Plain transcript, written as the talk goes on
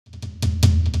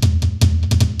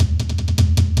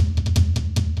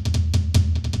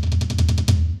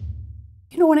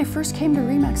know, when I first came to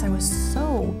RE/MAX, I was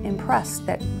so impressed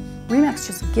that RE/MAX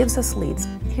just gives us leads.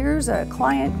 Here's a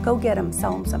client, go get them,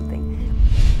 sell them something.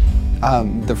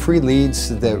 The free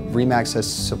leads that RE/MAX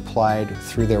has supplied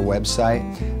through their website,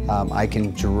 I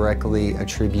can directly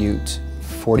attribute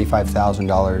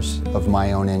 $45,000 of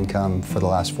my own income for the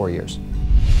last 4 years.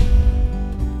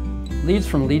 Leads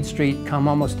from Lead Street come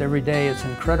almost every day. It's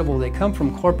incredible. They come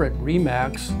from corporate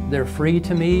RE/MAX. They're free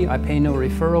to me. I pay no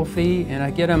referral fee, and I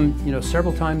get them,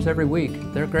 several times every week.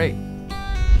 They're great.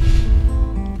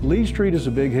 Lead Street is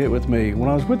a big hit with me. When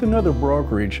I was with another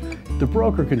brokerage, the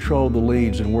broker controlled the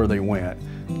leads and where they went.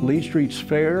 Lead Street's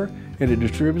fair, and it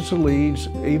distributes the leads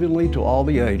evenly to all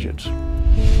the agents.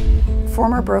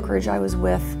 Former brokerage I was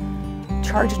with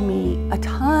charged me a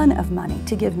ton of money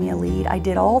to give me a lead. I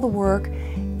did all the work.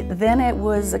 Then it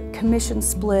was a commission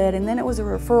split, and then it was a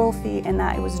referral fee, and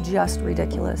that it was just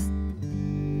ridiculous.